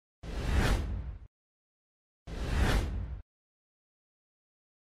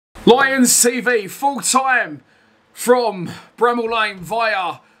Lions TV, full time from Bramall Lane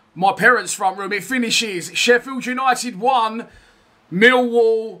via my parents' front room. It finishes Sheffield United 1,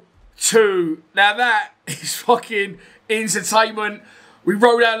 Millwall 2. Now that is fucking entertainment. We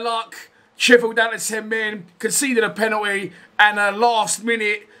rode our luck. Sheffield down to 10 men, conceded a penalty, and a last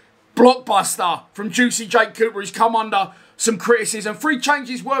minute blockbuster from Juicy Jake Cooper, who's come under some criticism. 3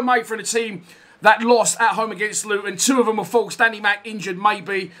 changes were made for the team that lost at home against Luton. 2 of them were false. Danny Mack injured,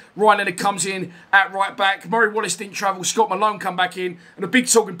 maybe. Ryan Leonard comes in at right back. Murray Wallace didn't travel. Scott Malone come back in. And the big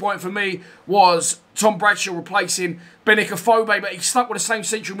talking point for me was Tom Bradshaw replacing Kelliher-electrical, but he stuck with the same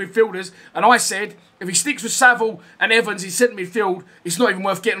central midfielders. And I said, if he sticks with Saville and Evans in centre midfield, it's not even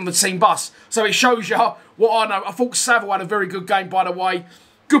worth getting on the team bus. So it shows you what I know. I thought Saville had a very good game, by the way.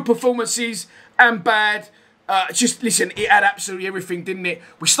 Good performances and bad. Just listen, it had absolutely everything, didn't it?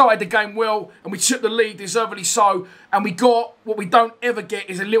 We started the game well and we took the lead, deservedly so. And we got what we don't ever get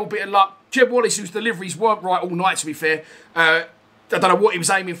is a little bit of luck. Jeb Wallace, whose deliveries weren't right all night, to be fair. I don't know what he was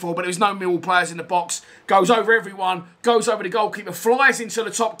aiming for, but there was no Millwall players in the box. Goes over everyone, goes over the goalkeeper, flies into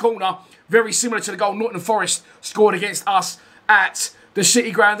the top corner. Very similar to the goal Nottingham Forest scored against us at the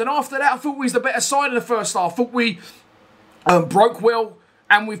City Ground. And after that, I thought we was the better side in the first half. I thought we broke well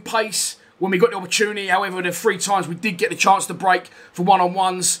and with pace when we got the opportunity. However, the 3 times we did get the chance to break for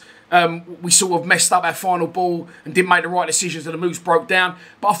one-on-ones, we sort of messed up our final ball and didn't make the right decisions and the moves broke down.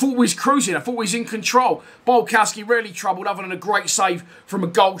 But I thought we was cruising. I thought we was in control. Bolkowski rarely troubled other than a great save from a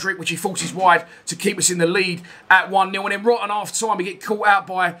goal drip, which he forces wide to keep us in the lead at 1-0. And then right on half-time, we get caught out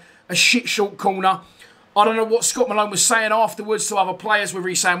by a shit short corner. I don't know what Scott Malone was saying afterwards to other players, whether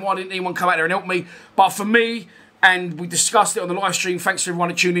he's saying, why didn't anyone come out there and help me? But for me, and we discussed it on the live stream. Thanks to everyone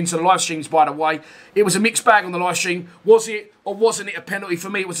that tuned into the live streams, by the way. It was a mixed bag on the live stream. Was it or wasn't it a penalty?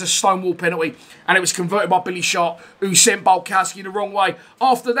 For me, it was a stonewall penalty. And it was converted by Billy Sharp, who sent Bolkowski the wrong way.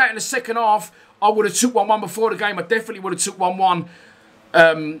 After that, in the second half, I would have took 1-1 before the game. I definitely would have took 1-1.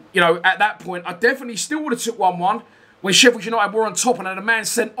 You know, at that point, I definitely still would have took 1-1. When Sheffield United were on top and had a man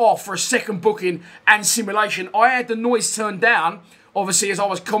sent off for a second booking and simulation. I had the noise turned down, obviously, as I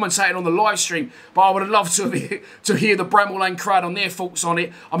was commentating on the live stream, but I would have loved to hear the Bramall Lane crowd on their thoughts on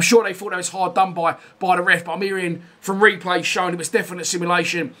it. I'm sure they thought that was hard done by the ref, but I'm hearing from replays showing it was definite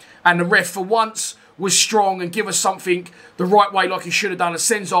simulation, and the ref for once was strong and give us something the right way, like he should have done, and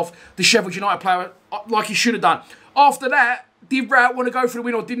sends off the Sheffield United player like he should have done. After that, did Rout want to go for the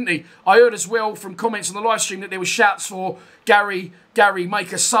win or didn't he? I heard as well from comments on the live stream that there were shouts for Gary,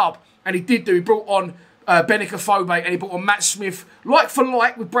 make a sub, and he did do. He brought on Kelliher-electrical, and he brought on Matt Smith, like for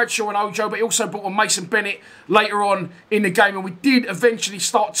like with Bradshaw and Ojo, but he also brought on Mason Bennett later on in the game, and we did eventually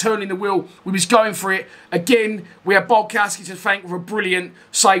start turning the wheel. We was going for it. Again, we had Bolkowski to thank for a brilliant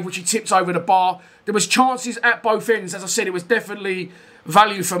save, which he tipped over the bar. There was chances at both ends. As I said, it was definitely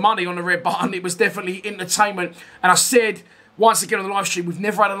value for money on the red button. It was definitely entertainment, and I said, once again on the live stream, we've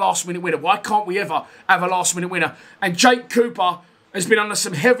never had a last-minute winner. Why can't we ever have a last-minute winner? And Jake Cooper has been under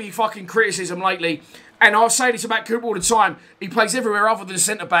some heavy fucking criticism lately. And I'll say this about Cooper all the time. He plays everywhere other than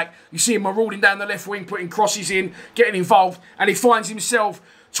centre-back. You see him marauding down the left wing, putting crosses in, getting involved. And he finds himself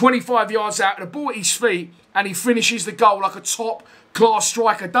 25 yards out and a ball at his feet. And he finishes the goal like a top-class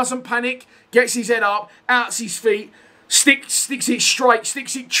striker. Doesn't panic, gets his head up, outs his feet, sticks it straight,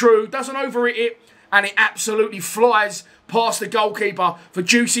 sticks it true, doesn't overhit it. And it absolutely flies past the goalkeeper for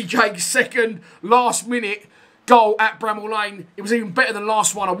Juicy Jake's second last-minute goal at Bramall Lane. It was even better than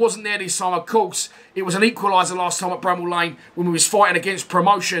last one. I wasn't there this time, of course. It was an equaliser last time at Bramall Lane when we was fighting against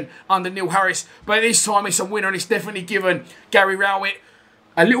promotion under Neil Harris. But this time it's a winner, and it's definitely given Gary Rowett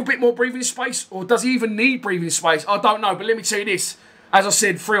a little bit more breathing space. Or does he even need breathing space? I don't know. But let me tell you this. As I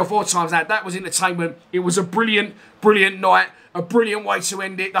said 3 or 4 times now, that was entertainment. It was a brilliant, brilliant night. A brilliant way to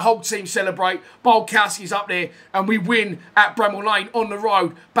end it. The whole team celebrate. Bolkowski's up there. And we win at Bramall Lane on the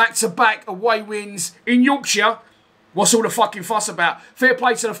road. Back-to-back away wins in Yorkshire. What's all the fucking fuss about? Fair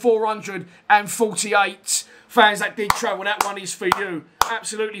play to the 448 fans that did travel. That one is for you.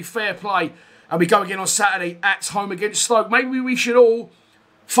 Absolutely fair play. And we go again on Saturday at home against Stoke. Maybe we should all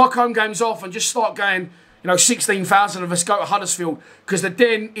fuck home games off and just start going, you know, 16,000 of us go to Huddersfield, because the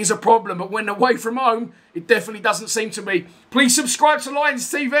Den is a problem. But when away from home, it definitely doesn't seem to be. Please subscribe to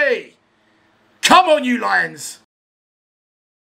Lions TV. Come on, you Lions.